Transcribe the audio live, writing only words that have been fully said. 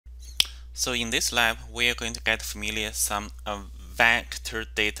So in this lab, we are going to get familiar some vector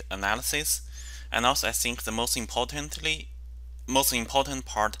data analysis, and also I think the most important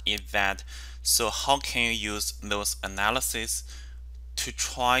part is that how can you use those analysis to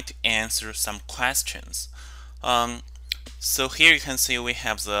try to answer some questions. So here you can see we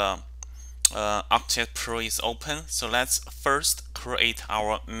have the ArcGIS Pro is open. So let's first create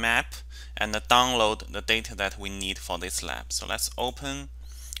our map and download the data that we need for this lab. So let's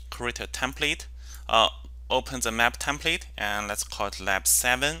create a template, open the map template, and let's call it lab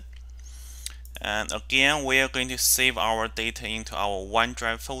 7. And again, we are going to save our data into our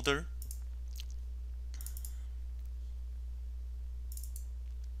OneDrive folder.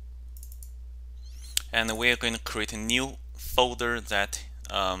 And we are going to create a new folder that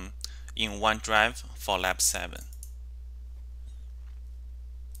in OneDrive for lab 7.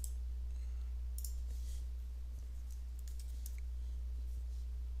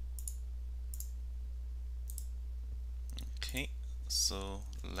 Okay, so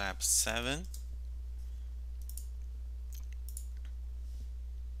lab 7.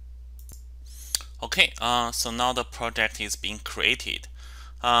 Okay, so now the project is being created.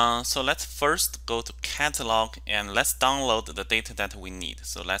 So let's first go to catalog and let's download the data that we need.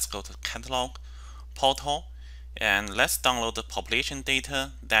 So let's go to catalog portal and let's download the population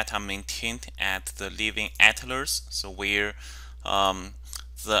data that are maintained at the Living Atlas. So where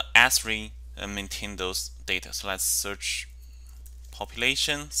the Esri maintain those data. So let's search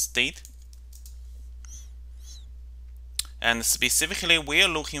population state. And specifically, we are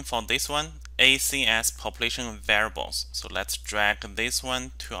looking for this one, ACS population variables. So let's drag this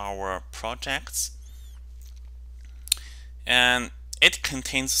one to our projects. And it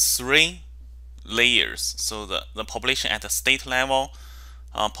contains 3 layers. So the population at the state level,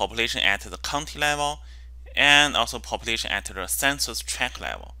 population at the county level, and also population at the census tract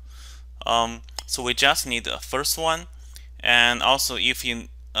level. So we just need the first one. And also if you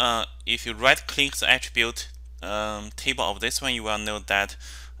right click the attribute table of this one, you will know that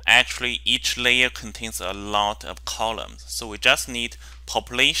actually each layer contains a lot of columns. So we just need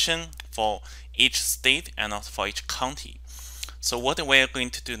population for each state and also for each county. So what we are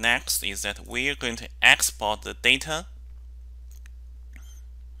going to do next is that we are going to export the data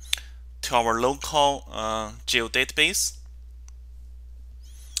to our local geodatabase.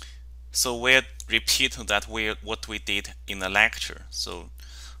 So we'll repeat that what we did in the lecture.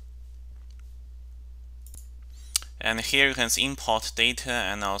 And here you can see import data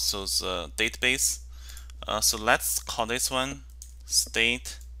and also the database. So let's call this one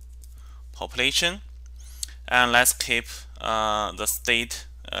state population, and let's keep the state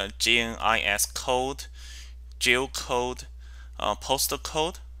GNIS code, geocode, postal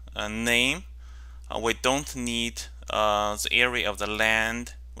code, name. We don't need the area of the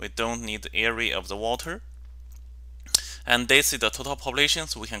land. We don't need the area of the water. And this is the total population,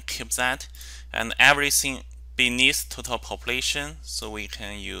 so we can keep that. And everything beneath total population, so we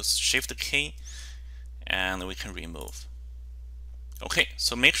can use Shift key and we can remove. Okay,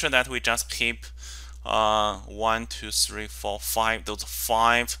 so make sure that we just keep 1, 2, 3, 4, 5, those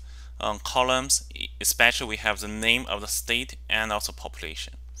 5 columns, especially we have the name of the state and also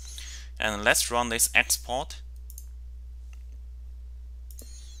population. And let's run this export.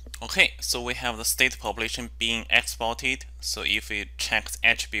 Okay, so we have the state population being exported. So if we check the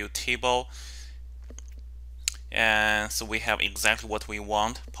attribute table, and so we have exactly what we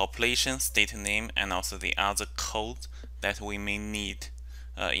want: population, state name, and also the other code that we may need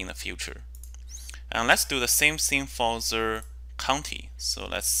in the future. And let's do the same thing for the county. So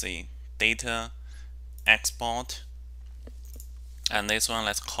let's see, data, export, and this one,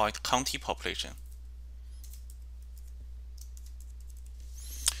 let's call it county population.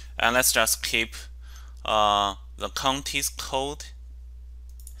 And let's just keep the county's code,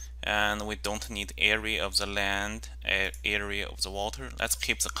 and we don't need area of the land, area of the water. Let's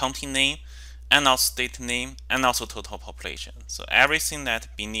keep the county name and also state name and also total population. So everything that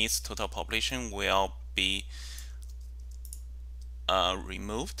beneath total population will be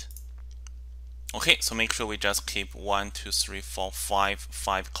removed. Okay, so make sure we just keep 1, 2, 3, 4,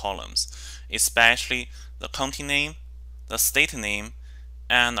 5 columns, especially the county name, the state name,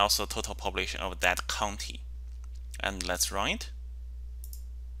 and also total population of that county. And let's run it.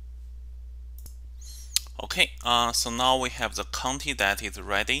 Okay, so now we have the county that is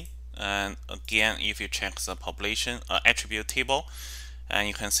ready. And again, if you check the population attribute table, and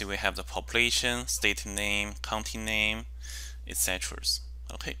you can see we have the population, state name, county name, etc.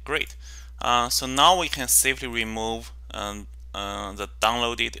 Okay, great. So now we can safely remove the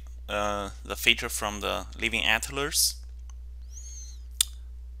downloaded the feature from the Living Atlas.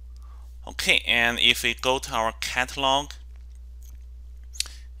 Okay, and if we go to our catalog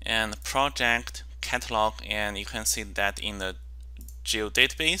and project catalog, and you can see that in the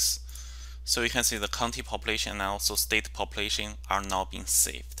geodatabase, so you can see the county population and also state population are now being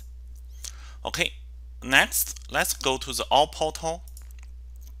saved. Okay, next let's go to the all portal.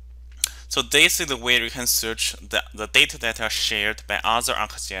 So this is where you can search the data that are shared by other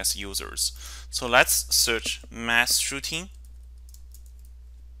ArcGIS users. So let's search mass shooting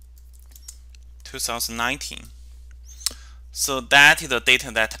 2019. So that is the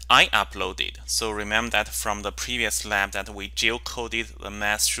data that I uploaded. So remember that from the previous lab that we geocoded the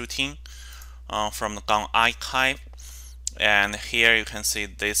mass shooting from the GON archive. And here you can see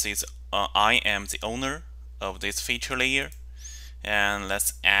this is I am the owner of this feature layer. And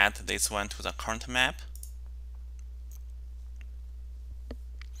let's add this one to the current map.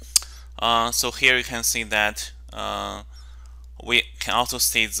 So here you can see that we can also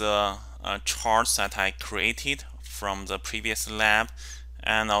see the charts that I created from the previous lab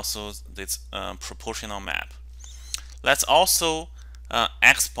and also this proportional map. Let's also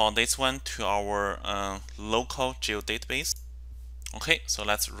export this one to our local geodatabase. Okay, so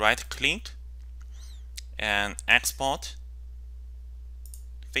let's right click and export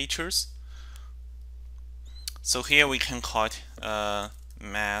features. So here we can call it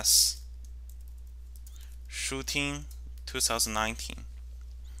mass shooting 2019.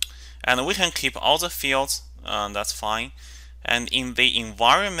 And we can keep all the fields, that's fine. And in the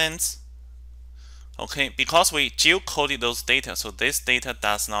environment, okay, because we geocoded those data, so this data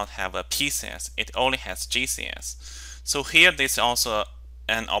does not have a PCS, it only has GCS. So here there's also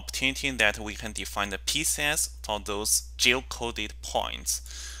an opportunity that we can define the PCS for those geocoded points.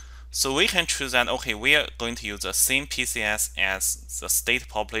 So we can choose that, okay, we are going to use the same PCS as the state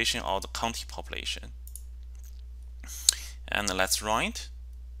population or the county population. And let's run it.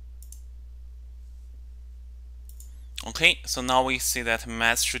 Okay, so now we see that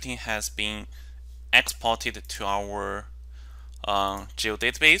mass shooting has been exported to our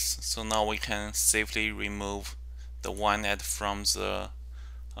geodatabase. So now we can safely remove the one from the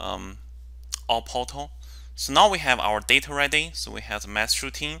all portal. So now we have our data ready. So we have the mass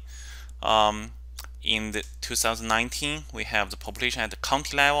shooting. In the 2019, we have the population at the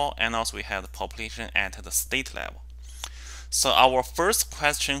county level, and also we have the population at the state level. So our first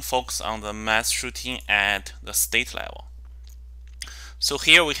question focuses on the mass shooting at the state level. So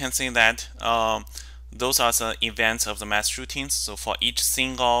here we can see that those are the events of the mass shootings. So for each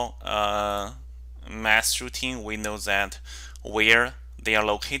single mass shooting, we know that where they are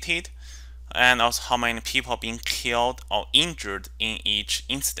located and also how many people being killed or injured in each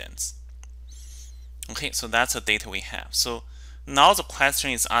incident. Okay, so that's the data we have. So now the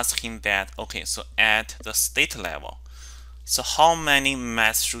question is asking that, okay, so at the state level, so how many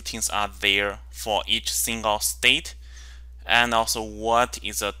mass shootings are there for each single state? And also what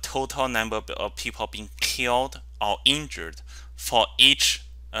is the total number of people being killed or injured for each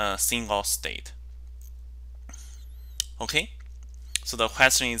single state? Okay, so the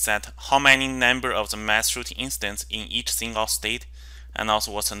question is that how many number of the mass shooting incidents in each single state, and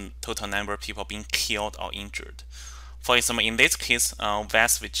also what's the total number of people being killed or injured. For example, in this case,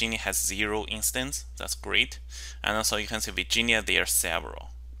 West Virginia has 0 incidents. That's great. And also you can see Virginia, there are several.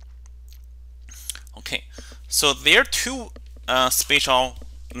 Okay, so there are two spatial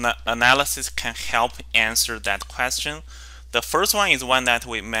analysis can help answer that question. The first one is one that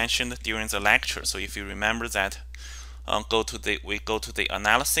we mentioned during the lecture. So if you remember that, we go to the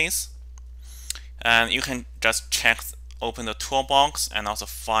analysis, and you can just open the toolbox and also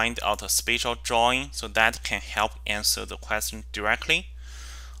find out a spatial join, so that can help answer the question directly.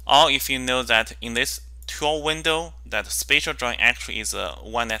 Or if you know that in this tool window that spatial join actually is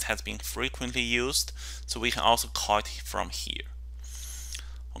one that has been frequently used, so we can also call it from here.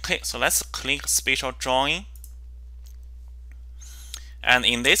 Okay, so let's click spatial join, and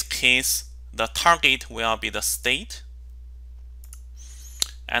in this case the target will be the state,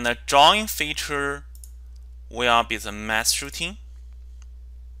 and the join feature will be the mass shooting.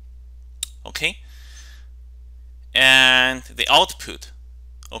 Okay, and the output.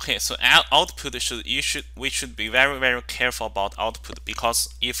 Okay, so output we should be very careful about output,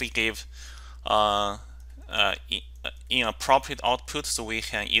 because if we give inappropriate output, so we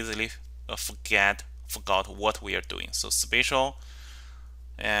can easily forgot what we are doing. So spatial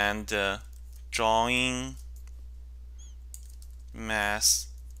and join mass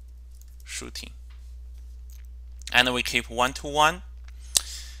shooting, and we keep 1 to 1,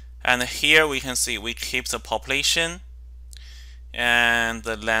 and here we can see we keep the population and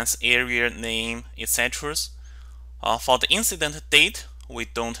the length, area, name, etc. For the incident date, we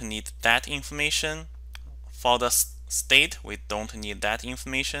don't need that information. For the state, we don't need that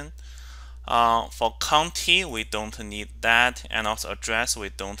information. For county, we don't need that, and also address, we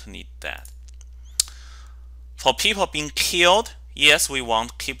don't need that. For people being killed, yes, we want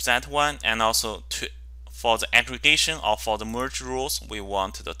to keep that one, and also for the aggregation or for the merge rules, we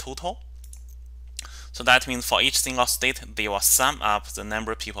want the total. So that means for each single state, they will sum up the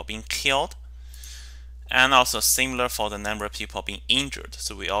number of people being killed, and also similar for the number of people being injured.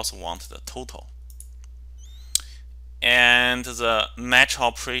 So we also want the total. And the match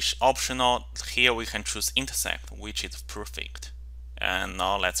operation optional, here we can choose intersect, which is perfect. And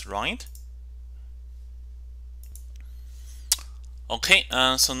now let's run it. Okay,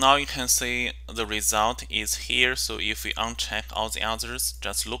 so now you can see the result is here. So if we uncheck all the others,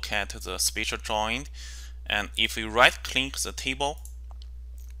 just look at the spatial join, and if we right click the table,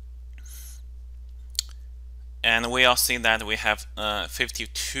 and we'll see that we have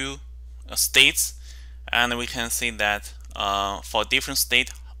 52 states, and we can see that for different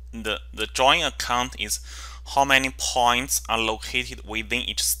state, the join account is how many points are located within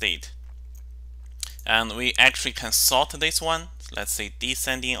each state. And we actually can sort this one. Let's say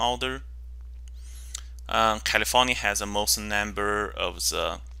descending order. California has the most number of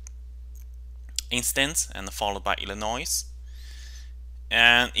the instance, and followed by Illinois.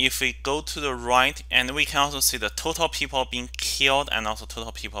 And if we go to the right, and we can also see the total people being killed and also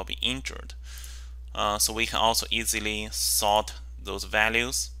total people being injured. So we can also easily sort those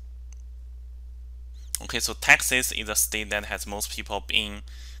values. Okay, so Texas is a state that has most people being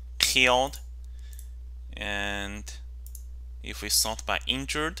killed, and if we sort by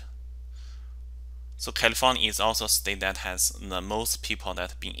injured, so California is also a state that has the most people that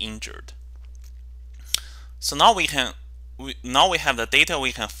have been injured. So now we have the data,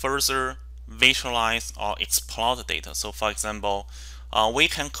 we can further visualize or explore the data. So for example, we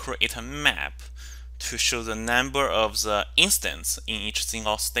can create a map to show the number of the instances in each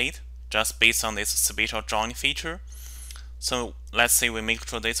single state just based on this spatial join feature. So let's say we make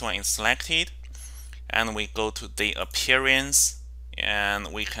sure this one is selected, and we go to the appearance,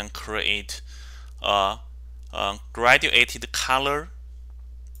 and we can create a graduated color.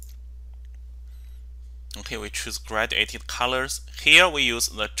 Okay, we choose graduated colors. Here we use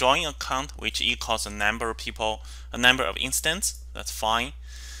the join account, which equals the number of people, a number of instances. That's fine.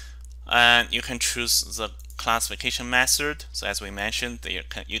 And you can choose the classification method. So as we mentioned,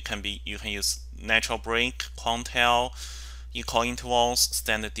 you can use natural break, quantile, equal intervals,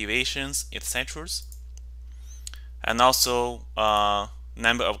 standard deviations, etc. And also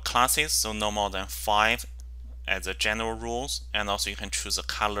number of classes, so no more than 5 as the general rules. And also you can choose a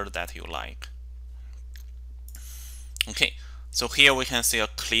color that you like. Okay, so here we can see a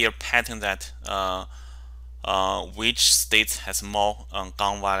clear pattern that which state has more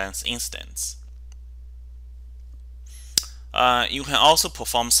gun violence incidents. You can also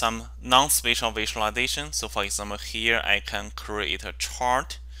perform some non-spatial visualization. So for example, here I can create a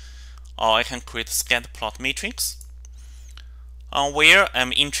chart, or I can create a scatter plot matrix, where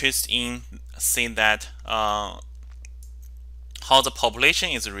I'm interested in seeing that how the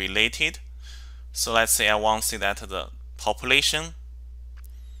population is related. So let's say I want to see that the population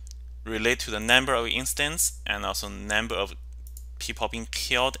relate to the number of instances and also number of people being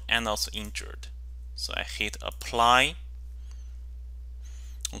killed and also injured. So I hit apply.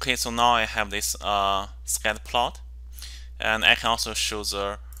 Okay, so now I have this scatter plot, and I can also show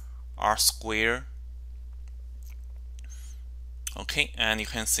the R square. Okay, and you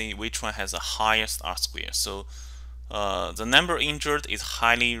can see which one has the highest R square. So the number injured is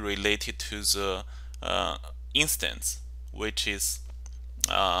highly related to the instance, which is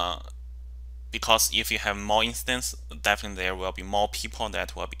because if you have more instances, definitely there will be more people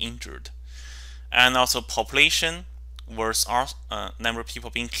that will be injured. And also population versus number of people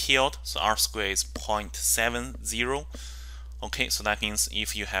being killed, so R square is 0.70. Okay, so that means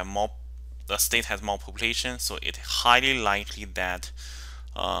if you have more, the state has more population, so it's highly likely that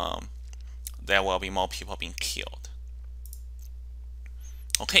there will be more people being killed.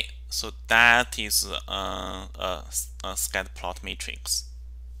 Okay, so that is a scatter plot matrix.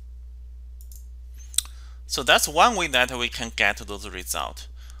 So that's one way that we can get those results.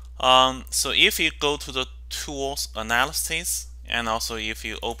 So if you go to the tools analysis, and also if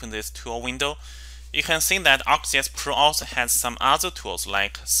you open this tool window, you can see that ArcGIS Pro also has some other tools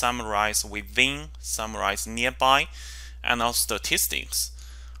like summarize within, summarize nearby, and also statistics.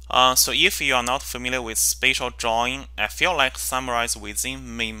 So if you are not familiar with spatial join, I feel like summarize within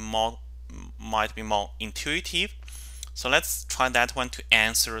might be more intuitive. So let's try that one to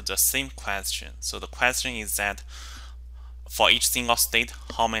answer the same question. So the question is that for each single state,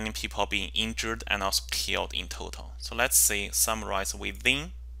 how many people being injured and also killed in total. So let's say summarize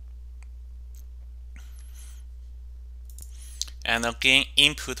within. And again,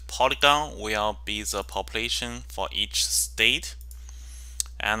 input polygon will be the population for each state.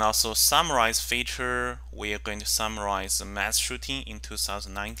 And also summarize feature, we are going to summarize the mass shooting in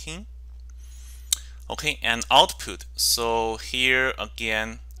 2019. Okay, and output. So here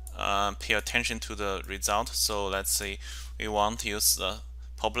again, pay attention to the result. So let's say we want to use the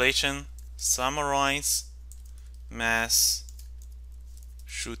population summarize mass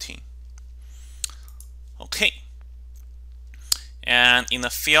shooting. Okay, and in the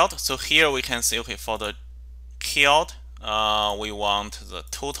field, so here we can say, okay, for the killed, we want the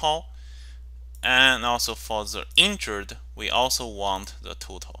total, and also for the injured, we also want the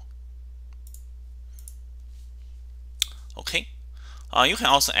total. Okay, you can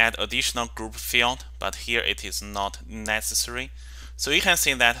also add additional group field, but here it is not necessary. So you can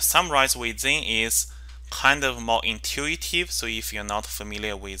see that summarize within is kind of more intuitive. So if you're not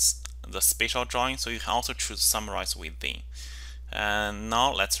familiar with the spatial join, so you can also choose summarize within. And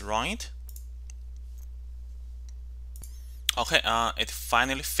now let's run it. Okay, it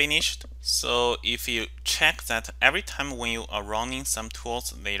finally finished. So if you check that every time when you are running some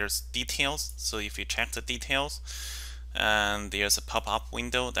tools, there's details. So if you check the details, and there's a pop-up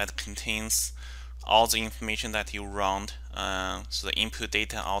window that contains all the information that you run, so the input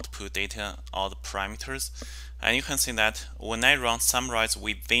data, output data, all the parameters. And you can see that when I run summarize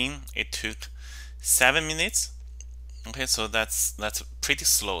within, it took 7 minutes. Okay, so that's pretty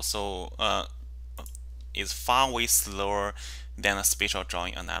slow. So is far way slower than a spatial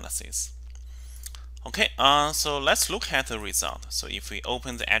join analysis. Okay, so let's look at the result. So if we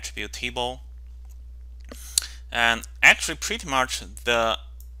open the attribute table, and actually pretty much the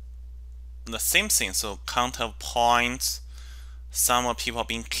same thing. So count of points, some people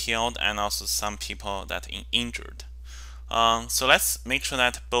being killed, and also some people that are injured. So let's make sure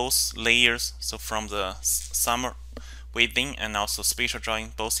that both layers, so from the summer within and also spatial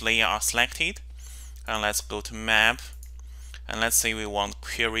join, both layers are selected. And let's go to map, and let's say we want to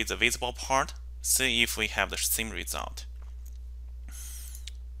query the visible part, see if we have the same result.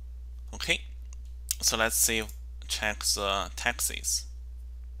 Okay, so let's see, check the taxes.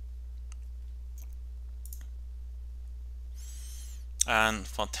 And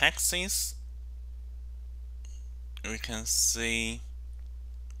for taxes, we can see,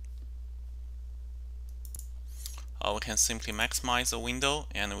 we can simply maximize the window,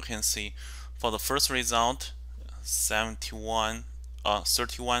 and we can see for the first result, 31,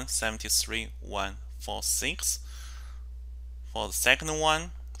 73, 146. For the second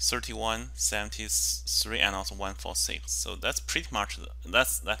one, 31, 73, and also 146. So that's pretty much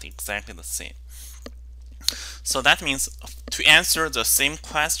that's exactly the same. So that means to answer the same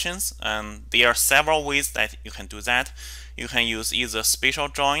questions, there are several ways that you can do that. You can use either spatial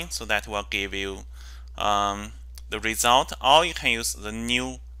join, so that will give you the result, or you can use the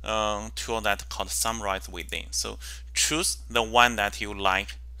new tool that called summarize within. So choose the one that you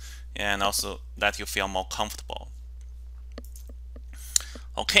like and also that you feel more comfortable.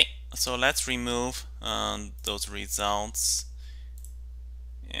 Okay, so let's remove those results,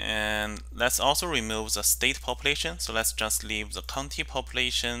 and let's also remove the state population. So let's just leave the county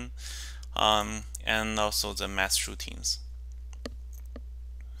population and also the mass shootings.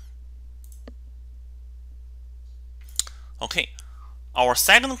 Okay, our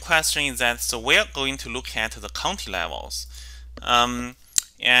second question is that, so we're going to look at the county levels.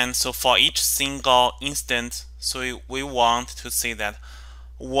 And so for each single instance, so we want to say that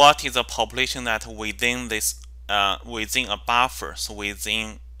what is the population that within this within a buffer, so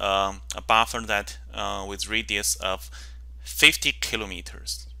within a buffer that with radius of 50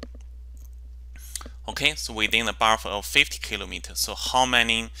 kilometers. Okay, so within a buffer of 50 kilometers, so how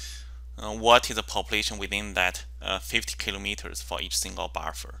many what is the population within that 50 kilometers for each single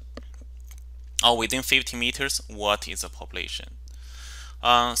buffer? Or within 50 meters, what is the population?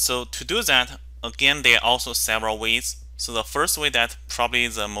 So to do that, again, there are also several ways. So the first way, that probably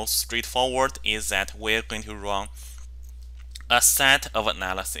the most straightforward, is that we're going to run a set of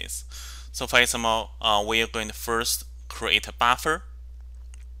analysis. So for example, we are going to first create a buffer.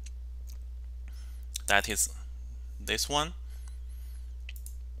 That is this one.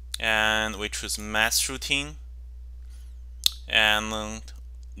 And we choose mass shooting. And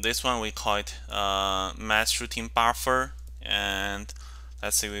this one we call it mass shooting buffer. And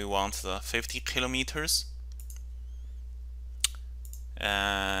let's say we want the 50 kilometers.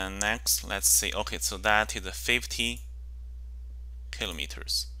 And next, let's say, okay, so that is the 50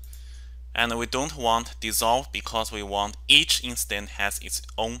 kilometers. And we don't want dissolve because we want each instance has its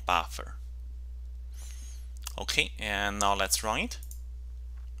own buffer. Okay, and now let's run it.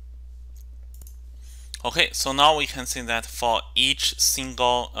 Okay, so now we can see that for each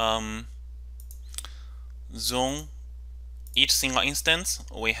single zone, each single instance,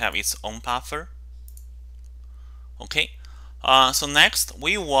 we have its own buffer. Okay, so next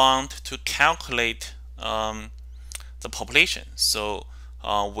we want to calculate the population. So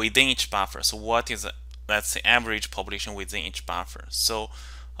within each buffer. So what is, let's say, average population within each buffer? So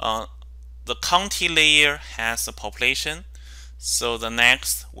the county layer has a population. So the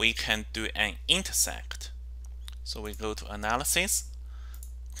next we can do an intersect. So we go to analysis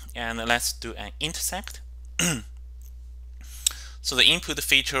and let's do an intersect. So the input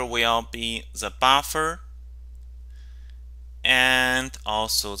feature will be the buffer and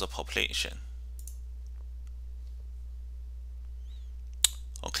also the population.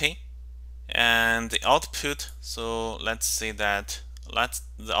 Okay, and the output, so let's say that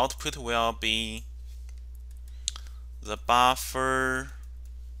the output will be the buffer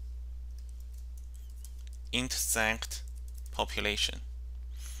intersect population,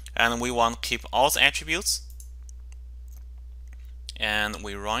 and we want to keep all the attributes, and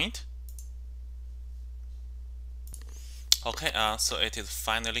we run it. Okay, so it is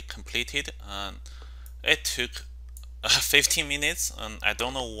finally completed. It took 15 minutes, and I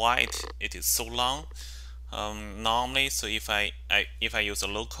don't know why it is so long. Normally, so if I use a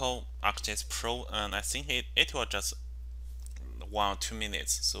local ArcGIS Pro, and I think it will just 1 or 2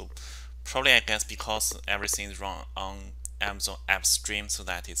 minutes. So probably, I guess, because everything is run on Amazon AppStream, so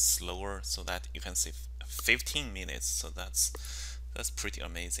that it's slower, so that you can see 15 minutes. So that's pretty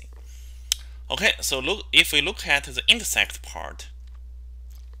amazing. Okay, so look, if we look at the intersect part,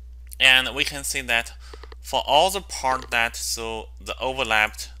 and we can see that for all the part that so the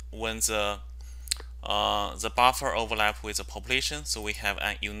overlapped when the buffer overlap with the population, so we have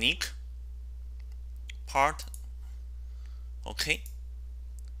a unique part. Okay,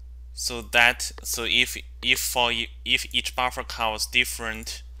 so that if each buffer covers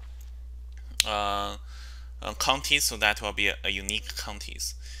different counties, so that will be a unique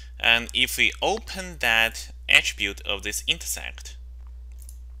counties. And if we open that attribute of this intersect,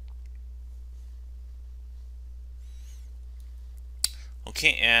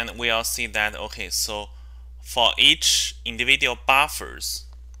 okay, and we'll see that, okay, so for each individual buffers,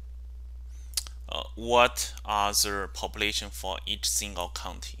 what are the population for each single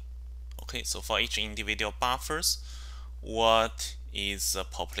county? Okay, so for each individual buffers, what is the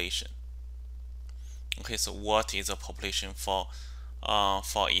population? Okay, so what is the population for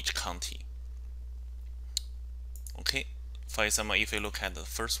each county? Okay, for example, if we look at the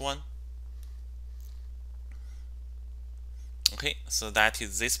first one, okay, so that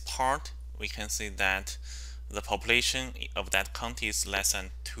is this part. We can see that the population of that county is less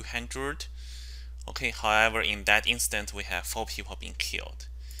than 200. Okay, however, in that instance, we have 4 people being killed.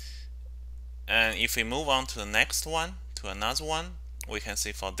 And if we move on to the next one, to another one, we can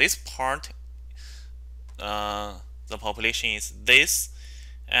see for this part, the population is this,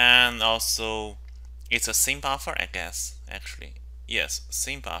 and also it's a same buffer, I guess, actually. Yes,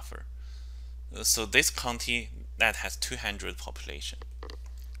 same buffer. So this county that has 200 population.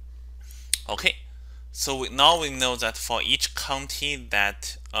 Okay, so now we know that for each county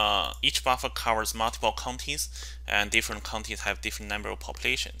that each buffer covers multiple counties, and different counties have different number of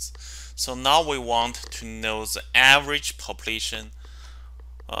populations. So now we want to know the average population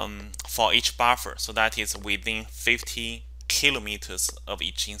for each buffer, so that is within 50 kilometers of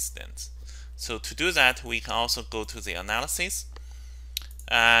each instance. So to do that, we can also go to the analysis,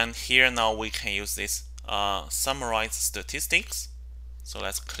 and here now we can use this summarize statistics. So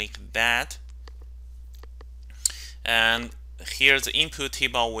let's click that, and here the input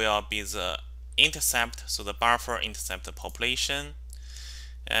table will be the intercept, so the buffer intercept the population,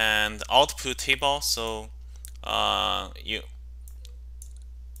 and output table, so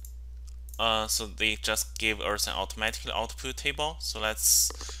so they just give us an automatic output table. So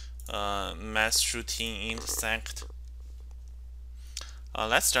let's mass routine intersect.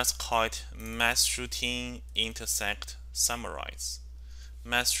 Let's just call it mass routine intersect summarize.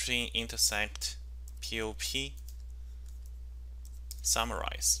 Mass routine intersect POP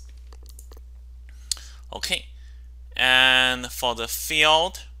summarize. Okay, and for the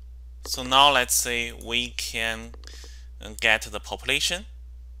field, so now let's say we can get the population.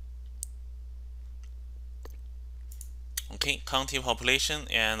 Okay, county population,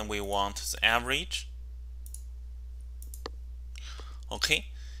 and we want the average. Okay,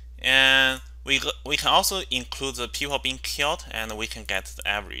 and we can also include the people being killed, and we can get the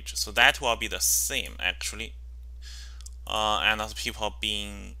average. So that will be the same actually, and also people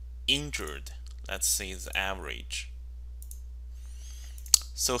being injured. Let's say the average.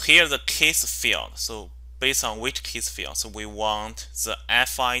 So here the case field. So based on which case field, so we want the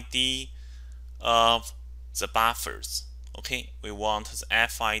FID of the buffers. Okay, we want the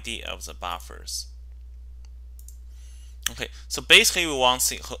FID of the buffers. Okay, so basically we want to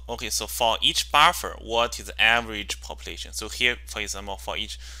see, okay, so for each buffer, what is the average population? So here, for example,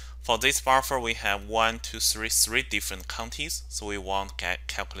 for this buffer, we have 1, 2, 3, 3 different counties. So we want to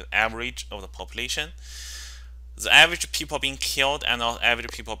calculate average of the population. The average people being killed and the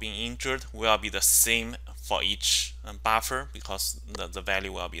average people being injured will be the same for each buffer because the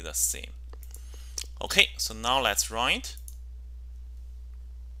value will be the same. Okay, so now let's run it.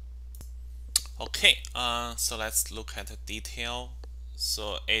 Okay, so let's look at the detail.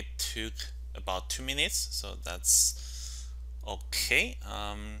 So it took about 2 minutes, so that's okay.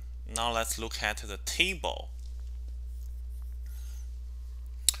 Now let's look at the table.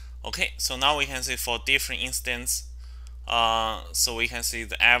 Okay, so now we can see for different instances, so we can see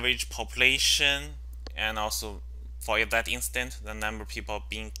the average population and also for that instant, the number of people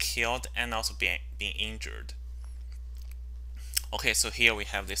being killed and also being injured. Okay, so here we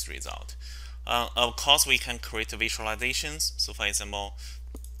have this result. Of course, we can create visualizations. So for example,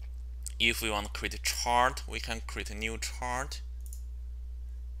 if we want to create a chart, we can create a new chart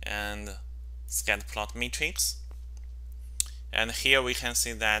and scatter plot matrix. And here we can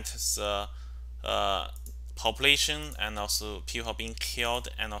see that the population and also people being killed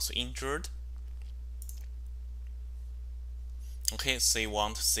and also injured. Okay, so you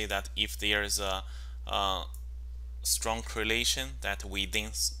want to see that if there is a strong correlation that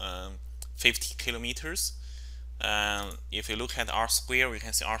within 50 kilometers, if you look at R square, we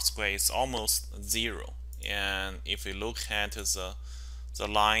can see R square is almost 0. And if we look at the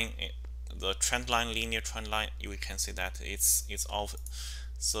line, the trend line, linear trend line, you can see that it's off.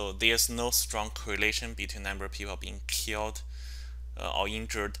 So there's no strong correlation between number of people being killed or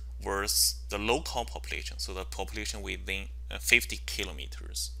injured versus the local population, so the population within 50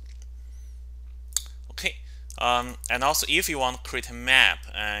 kilometers. Okay, and also if you want to create a map,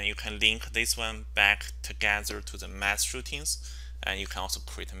 you can link this one back together to the mass shootings, and you can also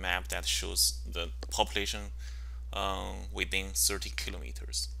create a map that shows the population within 30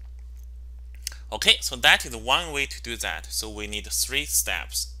 kilometers. Okay, so that is one way to do that. So we need 3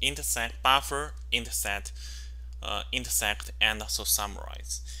 steps: intersect, buffer, intersect, and also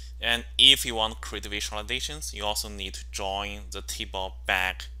summarize. And if you want to create visualizations, you also need to join the table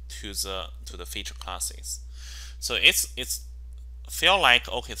back to the feature classes. So it's feel like,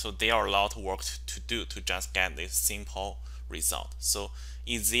 okay, so there are a lot of work to do to just get this simple result. So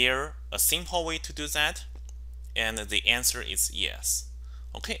is there a simple way to do that? And the answer is yes.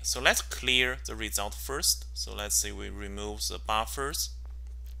 Okay, so let's clear the result first. So let's say we remove the buffers,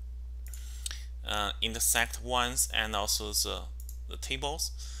 intersect ones, and also the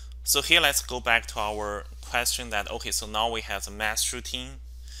tables. So here let's go back to our question that, okay, so now we have the mass shooting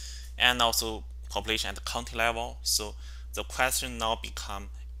and also population at the county level. So the question now become,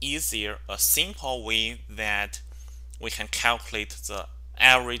 is there a simple way that we can calculate the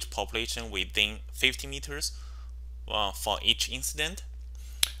average population within 50 meters for each incident?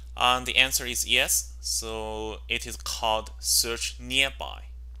 The answer is yes. So it is called search nearby.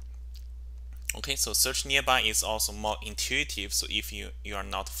 Okay, so search nearby is also more intuitive. So if you are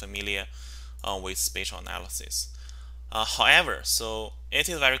not familiar with spatial analysis, however, so it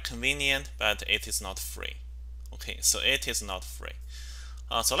is very convenient, but it is not free. Okay, so it is not free.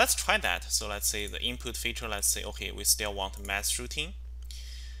 So let's try that. So let's say the input feature. Let's say, okay, we still want mass shooting,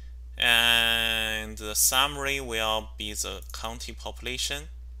 and the summary will be the county population.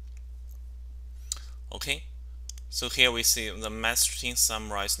 Okay, so here we see the mass shooting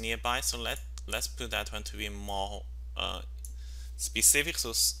summarized nearby. So let's put that one to be more specific.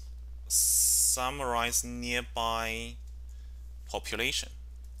 So summarize nearby population.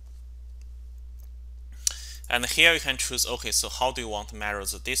 And here you can choose, okay, so how do you want to measure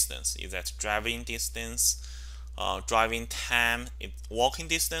the distance? Is that driving distance, driving time, walking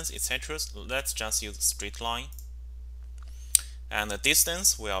distance, etc. So let's just use a straight line. And the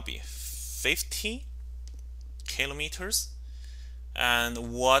distance will be 50 kilometers.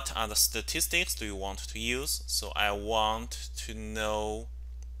 And what are the statistics do you want to use? So I want to know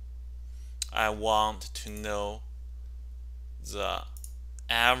the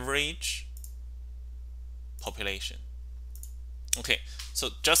average population. Okay, so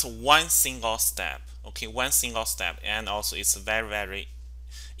just one single step. Okay, one single step, and also it's very, very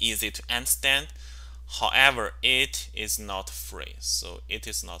easy to understand. However, it is not free. So it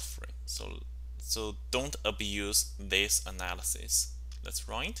is not free. So don't abuse this analysis. That's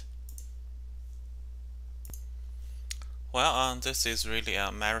right. Well, this is really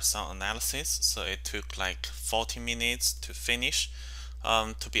a marathon analysis, so it took like 40 minutes to finish.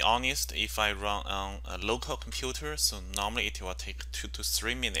 To be honest, if I run on a local computer, so normally it will take 2 to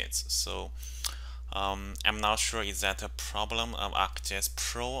 3 minutes. So I'm not sure, is that a problem of ArcGIS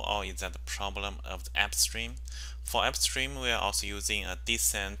Pro or is that a problem of the AppStream? For AppStream, we are also using a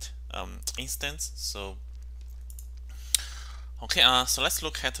decent instance. So okay, so let's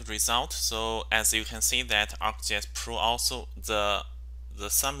look at the result. So as you can see that ArcGIS Pro also, the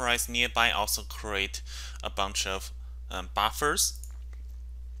summarize nearby also create a bunch of buffers.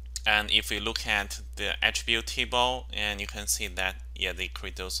 And if we look at the attribute table, and you can see that, yeah, they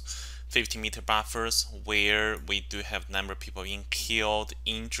create those 50-meter buffers where we do have number of people being killed,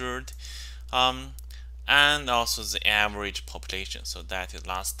 injured, and also the average population. So that is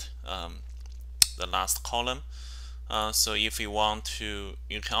the last column. So if you want to,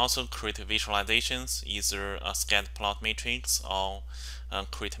 you can also create visualizations, either a scatter plot matrix or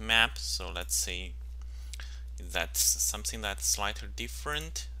create a map. So let's say that's something that's slightly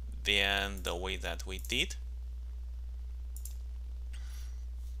different than the way that we did.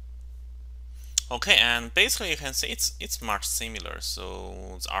 Okay, and basically you can see it's much similar.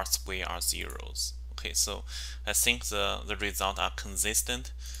 So the R square are zeros. Okay, so I think the results are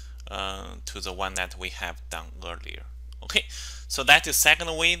consistent to the one that we have done earlier. Okay, so that is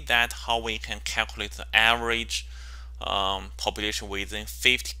second way that how we can calculate the average population within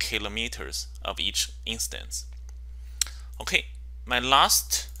 50 kilometers of each instance. Okay, my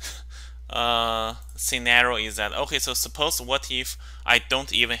last scenario is that, okay, so suppose what if I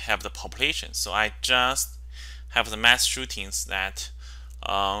don't even have the population, so I just have the mass shootings that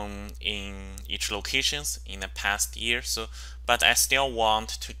in each locations in the past year. So but I still want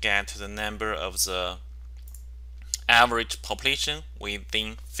to get the number of the average population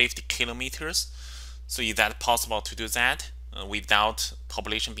within 50 kilometers. So is that possible to do that without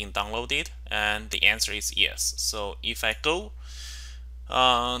population being downloaded? And the answer is yes. So if I go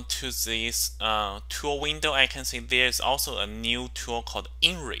to this tool window, I can see there's also a new tool called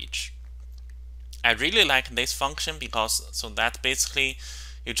Enrich. I really like this function because so that basically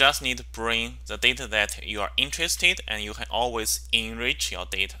you just need to bring the data that you are interested, and you can always enrich your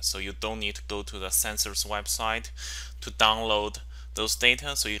data. So you don't need to go to the sensors website to download those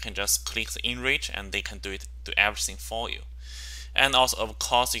data. So you can just click the enrich and they can do everything for you. And also, of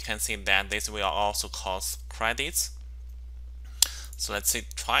course, you can see that this will also cost credits. So let's say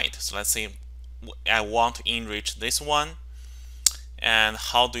try it. So let's say I want to enrich this one. And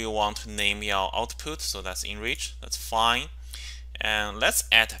how do you want to name your output? So that's enrich. That's fine. And let's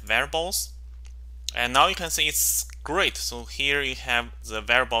add variables. And now you can see it's great. So here you have the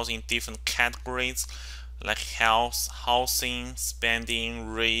variables in different categories like health, housing,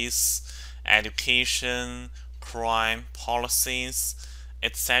 spending, race, education, crime, policies,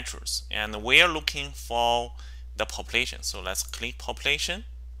 etc. And we are looking for the population. So let's click population.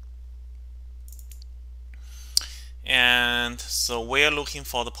 And so we're looking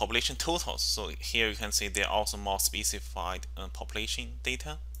for the population totals. So here you can see there are also more specified population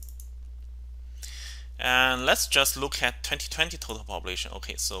data. And let's just look at 2020 total population.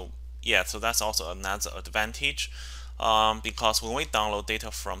 Okay, so yeah, so that's also another advantage because when we download data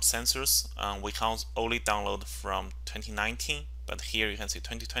from sensors, we can only download from 2019, but here you can see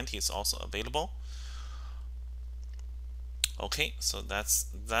 2020 is also available. Okay, so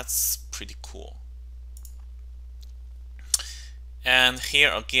that's pretty cool. And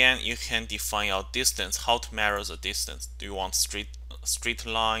here again, you can define your distance, how to measure the distance. Do you want straight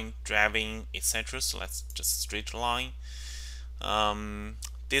line, driving, etc.? So let's just straight line.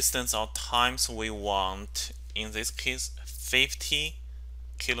 Distance or times we want, in this case, 50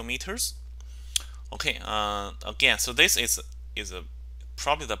 kilometers. Okay, again, so this is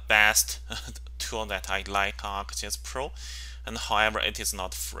probably the best tool that I like on ArcGIS Pro, and however, it is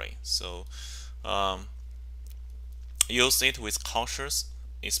not free. So use it with cautious,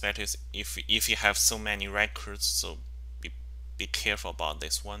 especially if you have so many records. So be careful about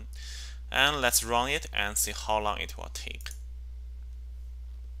this one. And let's run it and see how long it will take.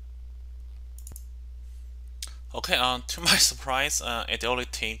 Okay, to my surprise, it only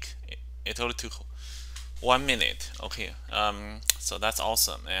took 1 minute. Okay, so that's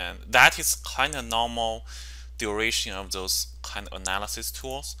awesome, and that is kind of normal duration of those kind of analysis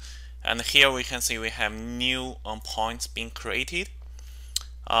tools. And here we can see we have new points being created.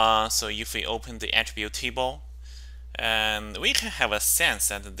 So if we open the attribute table, And we can have a sense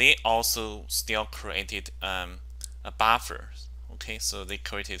that they also still created a buffer. Okay, so they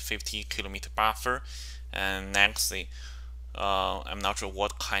created 50 km buffer, and next I'm not sure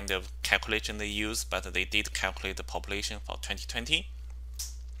what kind of calculation they use, but they did calculate the population for 2020.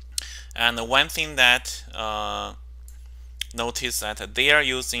 And one thing that notice that they are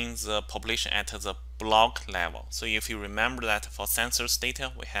using the population at the block level. So if you remember that for census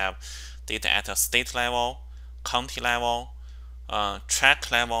data, we have data at a state level, county level,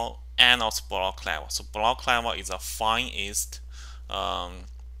 tract level, and also block level. So block level is the finest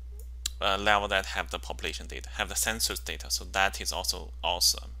level that have the population data, have the census data. So that is also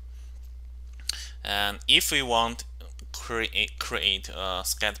awesome. And if we want create a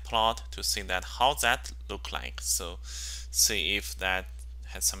scatter plot to see that how that look like, so see if that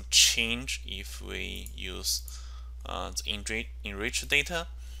has some change if we use the enrich data.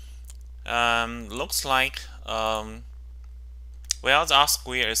 Looks like well, the R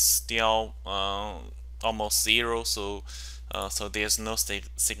square is still almost zero, so there's no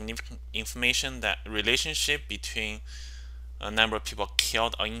significant information that relationship between a number of people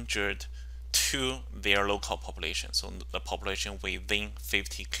killed or injured to their local population, so the population within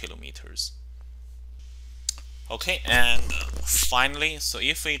 50 kilometers. Okay, and finally, so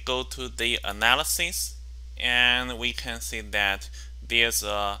if we go to the analysis, and we can see that there's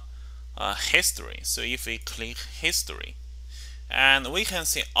a history. So if we click history, and we can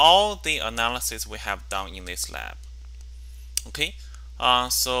see all the analysis we have done in this lab. Okay,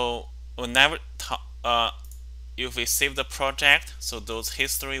 so whenever if we save the project, so those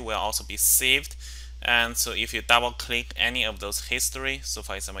history will also be saved. And so if you double click any of those history, so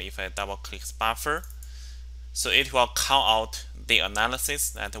for example, if I double click buffer, so it will count out the analysis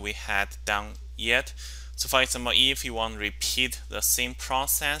that we had done yet. So for example, if you want to repeat the same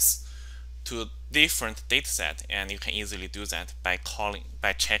process to a different dataset, and you can easily do that by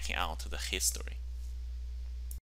checking out the history.